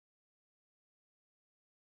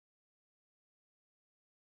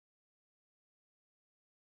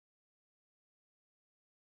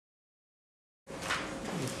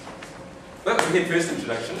the head first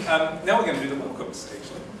introduction. Now we're going to do the welcomes,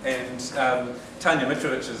 actually. And Tanya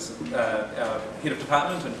Mitrovic is our head of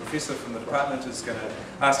department and professor from the department is going to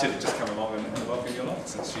ask you to just come along and welcome you along,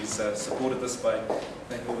 since she's supported this by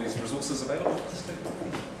making all these resources available for us.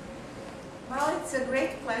 Well, it's a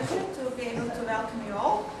great pleasure to be able to welcome you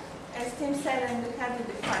all. As Tim said, I'm the head of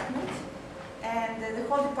the department, and the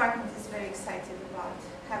whole department is very excited about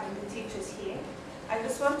having the teachers here. I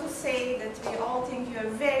just want to say that we all think you are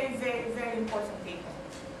very, very, very important people.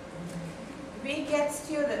 We get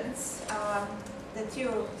students that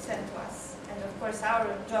you send to us, and of course our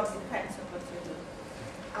job depends on what you do.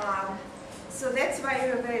 So that's why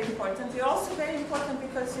you're very important. You're also very important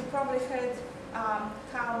because you probably heard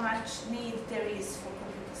how much need there is for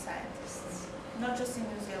computer scientists, not just in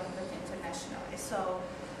New Zealand but internationally. So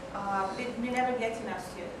we never get enough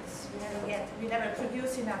students. We never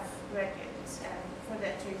produce enough graduates, and for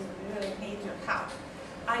that reason we really need your help.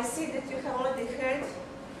 I see that you have already heard,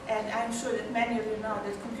 and I'm sure that many of you know,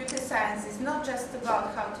 that computer science is not just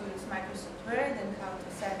about how to use Microsoft Word and how to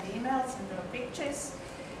send emails and draw pictures.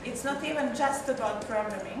 It's not even just about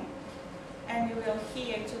programming. And you will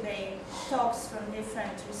hear today talks from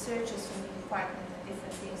different researchers from the department and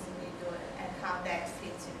different things that they do and how that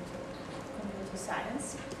fits into computer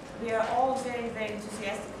science. We are all very, very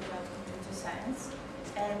enthusiastic about computer science,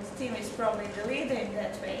 and Tim is probably the leader in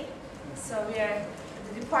that way. So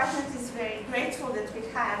the department is very grateful that we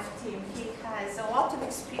have Tim. He has a lot of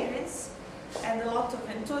experience and a lot of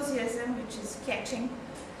enthusiasm, which is catching,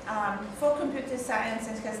 for computer science,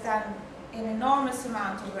 and has done an enormous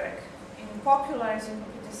amount of work in popularizing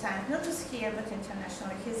computer science, not just here but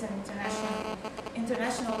internationally. He's an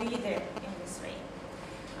international leader in this way.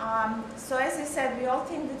 So as I said, we all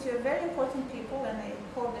think that you're very important people, and I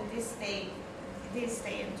hope that this day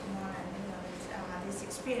and tomorrow, and this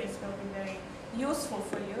experience will be very useful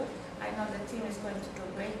for you. I know the team is going to do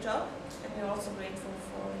a great job, and we're also grateful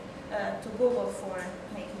to Google for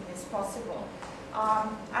making this possible.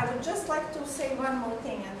 I would just like to say one more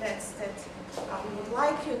thing, and that's that we would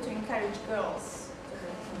like you to encourage girls to do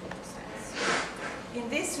computer science. In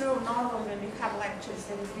this room, normally when we have lectures,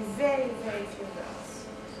 there will be very, very few girls.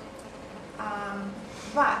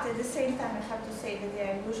 But at the same time, I have to say that they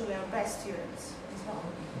are usually our best students as well.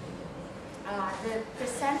 The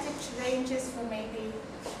percentage ranges from maybe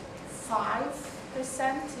 5%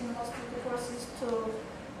 in most of the courses to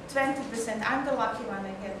 20%. I'm the lucky one,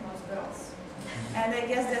 I get most girls. And I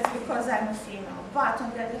guess that's because I'm a female. But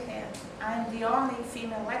on the other hand, I'm the only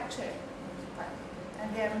female lecturer in the department.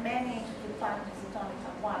 And there are many departments that only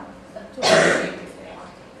have one, two, or three if they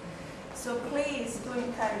want. So please do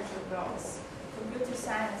encourage your girls. Computer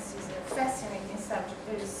science is a fascinating subject.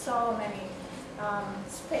 There is so many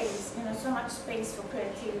space, so much space for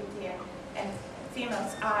creativity, and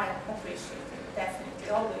females are appreciated, definitely,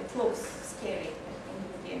 although it looks scary in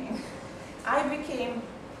the beginning. I became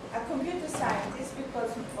a computer scientist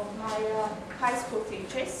because of my high school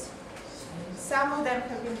teachers. Some of them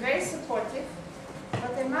have been very supportive,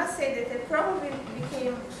 but I must say that I probably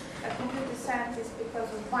became a computer scientist because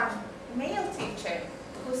of one male teacher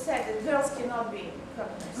who said that girls cannot be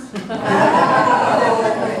programmers.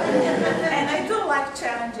 And I do like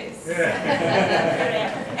challenges.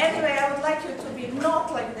 Anyway, I would like you to be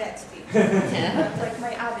not like that teacher, but like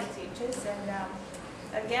my other teachers.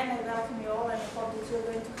 And again, I welcome you all, and I hope that you're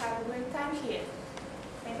going to have a great time here.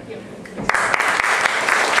 Thank you.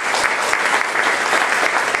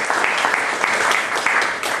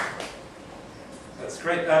 That's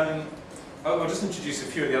great. I'll just introduce a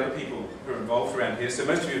few of the other people who are involved around here. So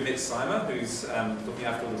most of you have met Sima, who's looking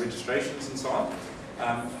after all the registrations and so on.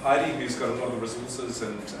 Heidi, who's got a lot of the resources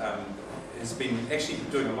and has been actually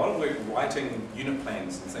doing a lot of work writing unit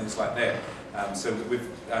plans and things like that. So we've,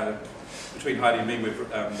 between Heidi and me, we've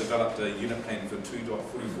developed a unit plan for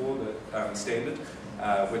 2.44, the standard,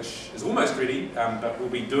 which is almost ready, but we'll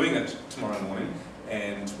be doing it tomorrow morning.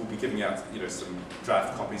 And we'll be giving out, some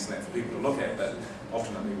draft copies and that for people to look at. But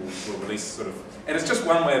ultimately, we'll release sort of, and it's just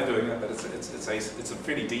one way of doing it. But it's a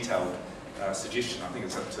pretty detailed suggestion. I think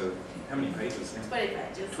it's up to how many pages? 20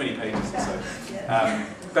 pages. 20 pages or so.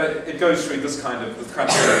 But it goes through this kind of work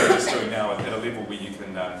we're just doing now at a level where you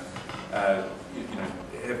can,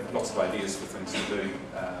 have lots of ideas for things to do.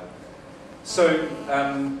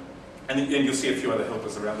 And you'll see a few other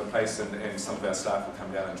helpers around the place, and some of our staff will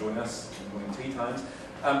come down and join us in morning tea times.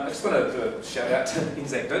 I just want to do a shout out to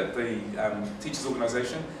NZACDIT, the teachers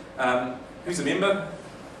organisation. Who's a member?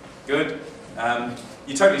 Good.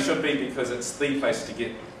 You totally should be, because it's the place to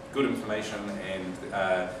get good information, and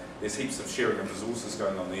there's heaps of sharing of resources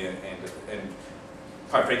going on there, and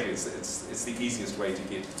quite frankly, it's the easiest way to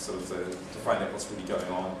get sort of to find out what's really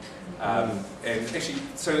going on. And actually,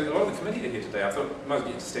 so a lot of the committee are here today. I thought I might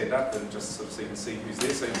get to stand up and just sort of so you can see who's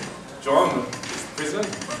there. So John is the president.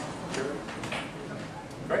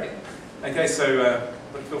 Great. Okay, so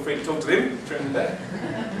feel free to talk to them during the day.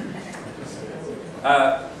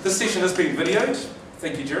 This session has been videoed.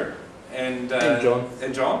 Thank you, Gerard. And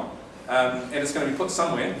John. And it's going to be put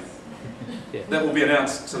somewhere. Yeah. That will be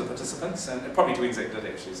announced to the participants, and probably to Exec did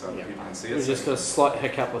actually, so other people can see it. There's just a slight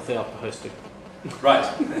hiccup with our hosting. Right.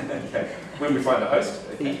 Okay. When we find a host.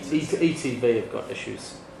 Okay. ETV have got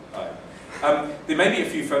issues. There may be a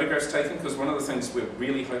few photographs taken, because one of the things we're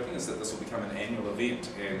really hoping is that this will become an annual event,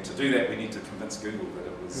 and to do that we need to convince Google that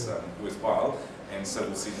it was worthwhile, and so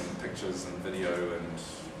we'll see them pictures and video,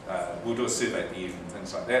 and we'll do a survey at the end and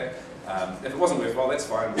things like that. If it wasn't worthwhile, that's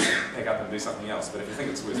fine, we'll pick up and do something else, but if you think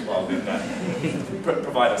it's worthwhile, then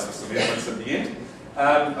provide us with some evidence at the end.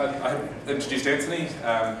 I introduced Anthony,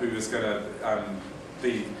 who is going to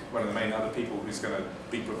be one of the main other people who's going to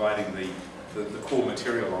be providing the core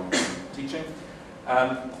material on teaching.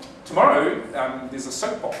 Tomorrow, there's a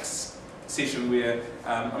soapbox session where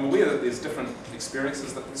I'm aware that there's different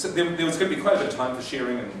experiences. So there was going to be quite a bit of time for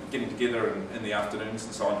sharing and getting together in the afternoons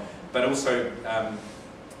and so on, but also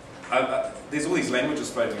there's all these languages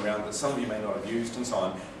floating around that some of you may not have used and so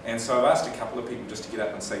on, and so I've asked a couple of people just to get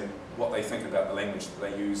up and say what they think about the language that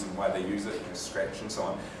they use and why they use it, Scratch and so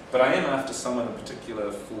on. But I am after someone in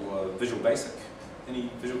particular for Visual Basic. Any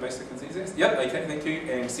Visual Basic enthusiasts? Yep, okay, thank you.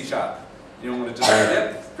 And C#. Anyone want to just say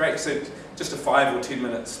that? Great, so just a 5 or 10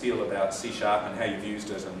 minute spiel about C# and how you've used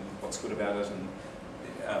it and what's good about it. And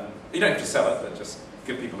you don't have to sell it, but just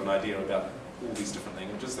give people an idea about all these different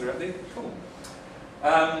languages that are out there. Cool.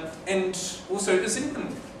 And also, is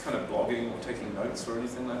anyone kind of blogging or taking notes or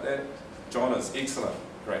anything like that? John is excellent.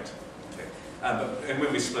 Great. Okay. And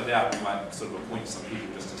when we split out, we might sort of appoint some people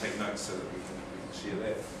just to take notes so that we can share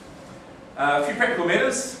that. A few practical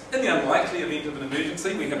matters. In the unlikely event of an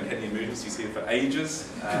emergency, we haven't had any emergencies here for ages.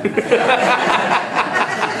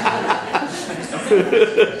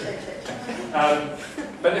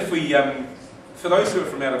 But if we, for those who are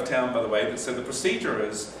from out of town, by the way, so the procedure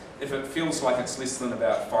is, if it feels like it's less than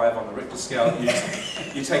about 5 on the Richter scale,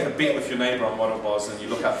 you take a bet with your neighbour on what it was, and you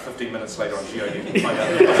look up 15 minutes later on GeoNet and find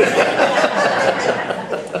out.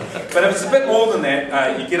 But if it's a bit more than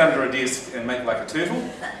that, you get under a desk and make like a turtle,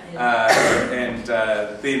 and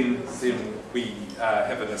then we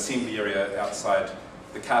have an assembly area outside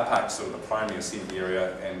the car park, sort of the primary assembly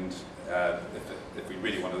area, and if we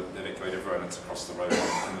really want to evacuate everyone, it's across the road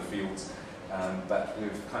in the fields. But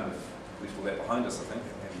we've kind of left all that behind us, I think.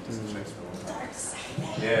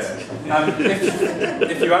 Yeah.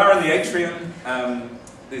 If you are in the atrium,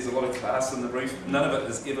 there's a lot of glass in the roof. None of it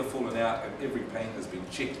has ever fallen out, and every pane has been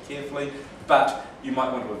checked carefully. But you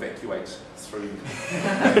might want to evacuate through,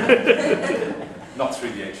 not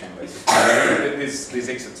through the atrium, basically. There's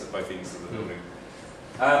exits at both ends of the building.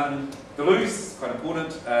 The loos, quite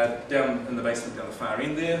important, down in the basement, down the far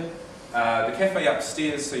end there. The cafe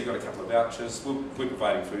upstairs, so you've got a couple of vouchers. We're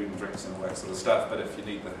providing food and drinks and all that sort of stuff, but if you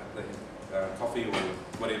need the coffee or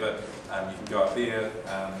whatever, you can go up there,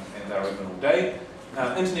 and they're open all day.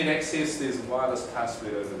 Internet access, there's a wireless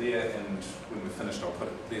password over there, and when we're finished I'll put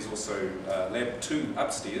it, there's also Lab 2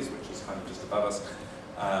 upstairs, which is kind of just above us,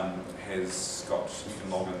 has got, you can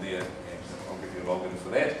log in there, and I'll give you a login for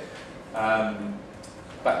that.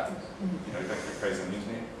 But, you know, don't get crazy on the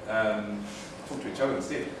internet. Talk to each other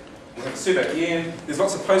instead. We have a survey at the end. There's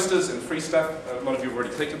lots of posters and free stuff. A lot of you have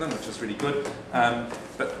already collected them, which is really good.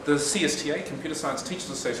 But the CSTA, Computer Science Teachers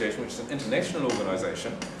Association, which is an international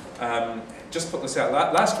organisation, just put this out.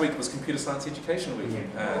 Last week was Computer Science Education Week.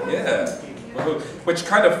 Yeah. Which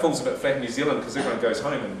kind of falls a bit flat in New Zealand because everyone goes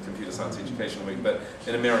home in Computer Science Education Week, but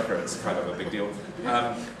in America it's kind of a big deal.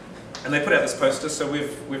 And they put out this poster, so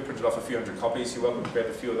we've printed off a few hundred copies. You're welcome to grab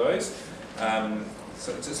a few of those.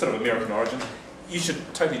 So it's sort of American origin. You should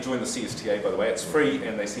totally join the CSTA, by the way. It's free,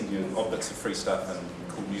 and they send you odd bits of free stuff and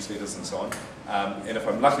cool newsletters and so on. And if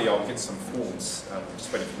I'm lucky, I'll get some forms. I'm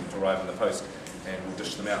just waiting for them to arrive in the post, and we'll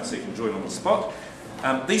dish them out so you can join on the spot.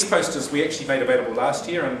 These posters we actually made available last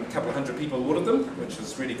year, and a couple of hundred people ordered them, which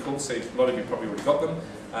is really cool. So a lot of you probably already got them,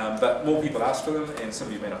 but more people asked for them, and some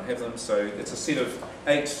of you may not have them. So it's a set of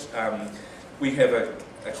 8. We have a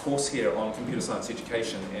course here on computer science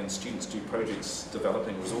education, and students do projects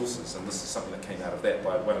developing resources, and this is something that came out of that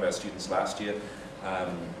by one of our students last year,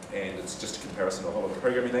 and it's just a comparison of a whole lot of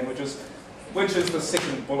programming languages, which is the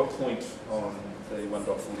second bullet point on the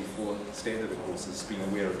 1.44 standard of courses, being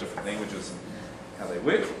aware of different languages and how they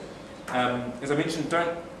work. As I mentioned,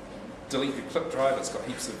 don't delete your clip drive. It's got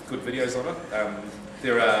heaps of good videos on it.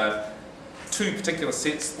 There are 2 particular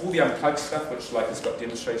sets. All the unplugged stuff, which like has got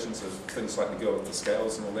demonstrations of things like the girl with the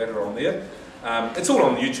scales and all that, are on there. It's all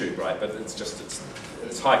on YouTube, right? But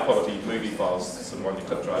it's high quality movie files sort of on your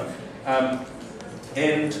clip drive.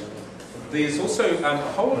 And there's also a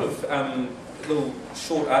whole lot of little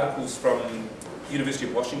short articles from University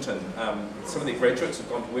of Washington. Some of their graduates have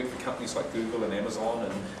gone to work for companies like Google and Amazon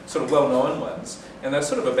and sort of well-known ones. And they're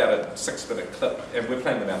sort of about a 6-minute clip, and we're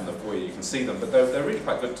playing them out in the foyer, you can see them. But they're really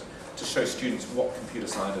quite good to show students what computer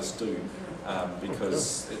scientists do,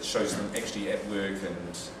 because it shows them actually at work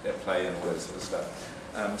and at play and all that sort of stuff.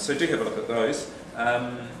 So do have a look at those.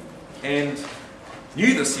 And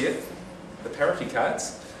new this year, the parity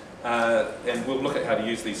cards. And we'll look at how to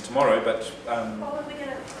use these tomorrow, but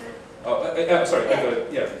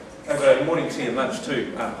over morning tea and lunch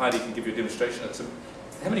too. Heidi can give you a demonstration.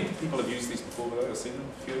 How many people have used these before? I've seen them,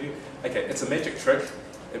 a few of you. Okay, it's a magic trick.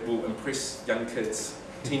 It will impress young kids,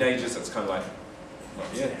 teenagers. It's kind of like, well,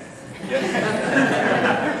 yeah.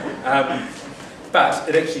 But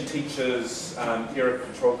it actually teaches error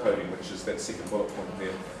control coding, which is that second bullet point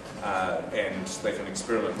there, and they can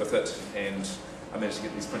experiment with it. And I managed to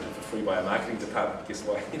get these printed for free by a marketing department. Guess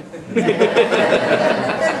why?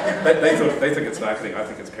 they think it's marketing. I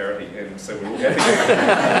think it's parody, and so we're all happy.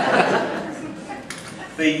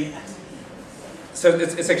 So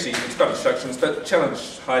it's got instructions, but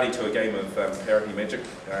challenge Heidi to a game of parody magic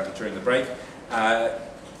during the break. I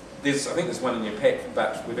think there's one in your pack,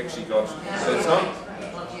 but we've actually got. So it's not.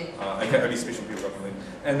 Okay, only special people got them.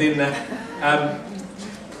 And then.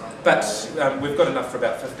 But we've got enough for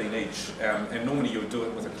about 15 each, and normally you would do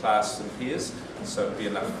it with a class in pairs, so it would be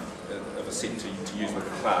enough of a set to use with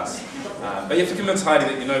the class. But you have to convince Heidi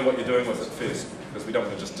that you know what you're doing with it first, because we don't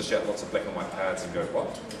want to just dish out lots of black and white cards and go,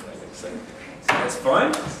 what? So that's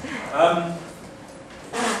fine.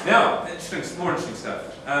 Now, more interesting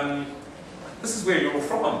stuff. This is where you're all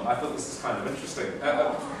from. I thought this is kind of interesting.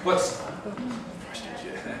 But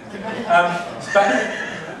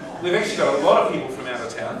we've actually got a lot of people from out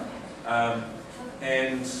of town,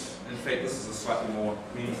 and in fact this is a slightly more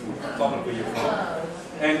meaningful plot of where you're from.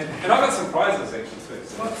 And I've got some prizes actually too.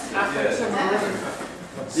 So,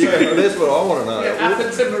 yeah, that's what I want to know. Yeah, up in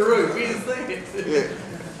Timaru, where's that? Yeah.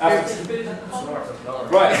 Right,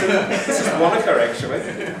 so this is Wanaka actually.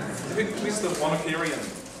 Where's the Wanakarian?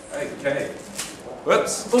 Okay.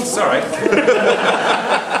 Whoops, oh, sorry.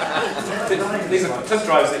 These are clip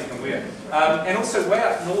drives that you can wear. And also way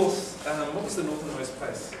up north, what was the northernmost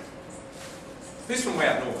place? Who's from way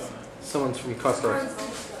up north? Someone's from Costa.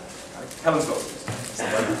 Helensville.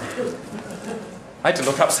 I had to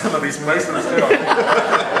look up some of these places too,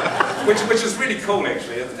 which is really cool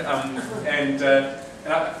actually. And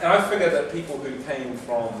I figure that people who came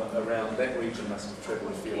from around that region must have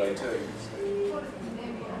travelled a fair way too.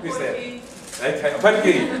 Who's that? Okay,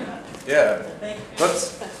 Papuki. Yeah.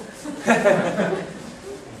 Whoops.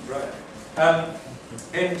 Right.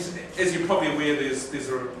 And as you're probably aware, there's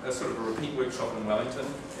a sort of a repeat workshop in Wellington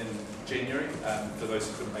in January, for those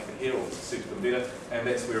who couldn't make it here or suited them better, and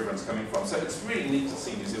that's where everyone's coming from. So it's really neat to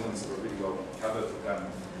see New Zealand's sort of really well covered,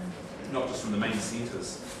 not just from the main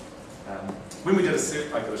centres. When we did a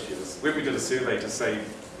survey to say,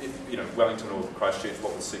 Wellington or Christchurch,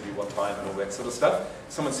 what will suit you, what time, and all that sort of stuff,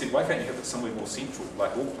 someone said, why can't you have it somewhere more central,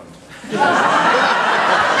 like Auckland?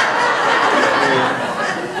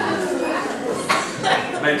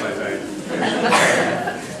 Made my day.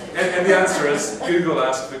 And the answer is, Google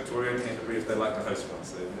asked Victoria and Canterbury if they'd like to host one,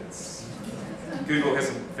 so Google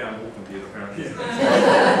hasn't found Auckland yet, apparently.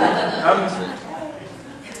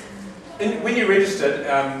 When you registered,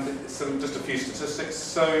 just a few statistics.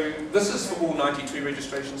 So this is for all 92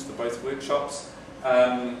 registrations for both workshops.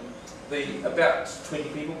 About 20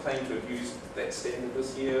 people claim to have used that standard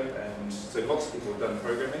this year, and so lots of people have done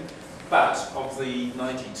programming. But of the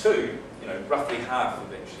 92, roughly half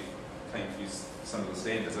have actually claimed to use some of the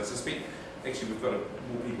standards. I suspect actually we've got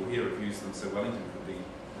more people here who've used them, so Wellington could be a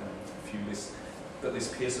few bit less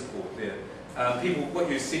peer support there. What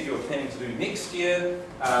you said you were planning to do next year,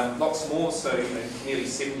 lots more, so nearly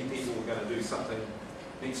 70 people were going to do something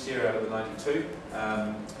next year out of the 92,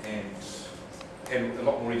 and a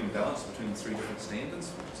lot more even balanced between the 3 different standards,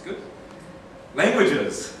 which is good.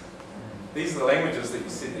 Languages. These are the languages that you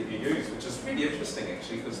said that you use, which is really interesting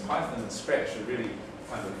actually, because Python and Scratch are really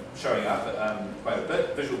kind of showing up quite a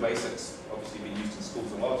bit. Visual Basics obviously being used in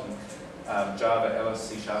schools a lot, and Java, Alice,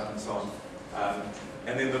 C# and so on.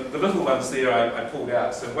 And then the little ones there I pulled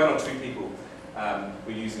out, so 1 or 2 people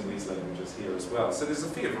were using these languages here as well. So there's a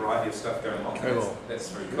fair variety of stuff going on. Cool. That's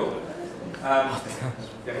very cool.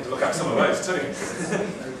 You had to look up some of those too.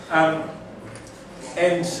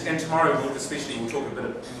 And tomorrow we'll talk a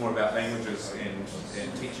bit more about languages and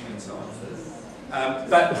teaching and so on.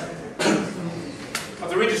 But of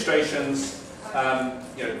the registrations,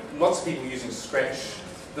 lots of people using Scratch.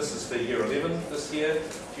 This is for Year 11 this year.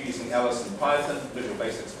 If you're using Alice and Python, Visual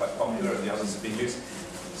Basic's quite popular, and the others have been used.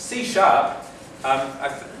 C#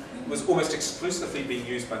 was almost exclusively being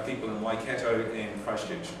used by people in Waikato and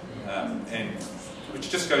Christchurch, and which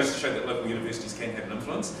just goes to show that local universities can have an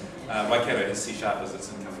influence. Waikato has C# as its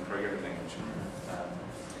incoming programming language.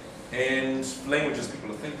 And languages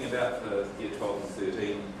people are thinking about for Year 12 and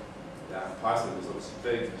 13, Python was obviously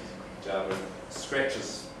big, Java, Scratch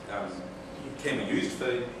can be used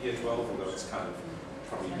for Year 12, although it's kind of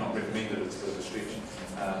probably not recommended, it's a bit of a stretch.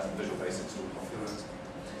 Visual Basic is still popular.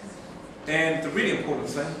 And the really important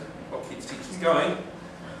thing, what keeps teachers going,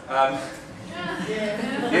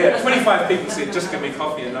 yeah, 25 people said, just give me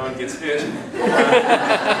coffee and no one gets hurt.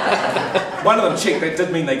 One of them checked, that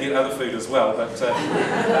did mean they get other food as well, but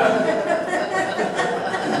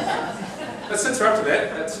since we're up to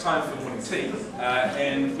that, it's time for morning tea,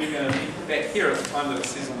 and we're going to be back here at the time that it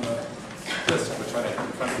says on the list, which I have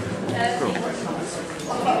in front of you.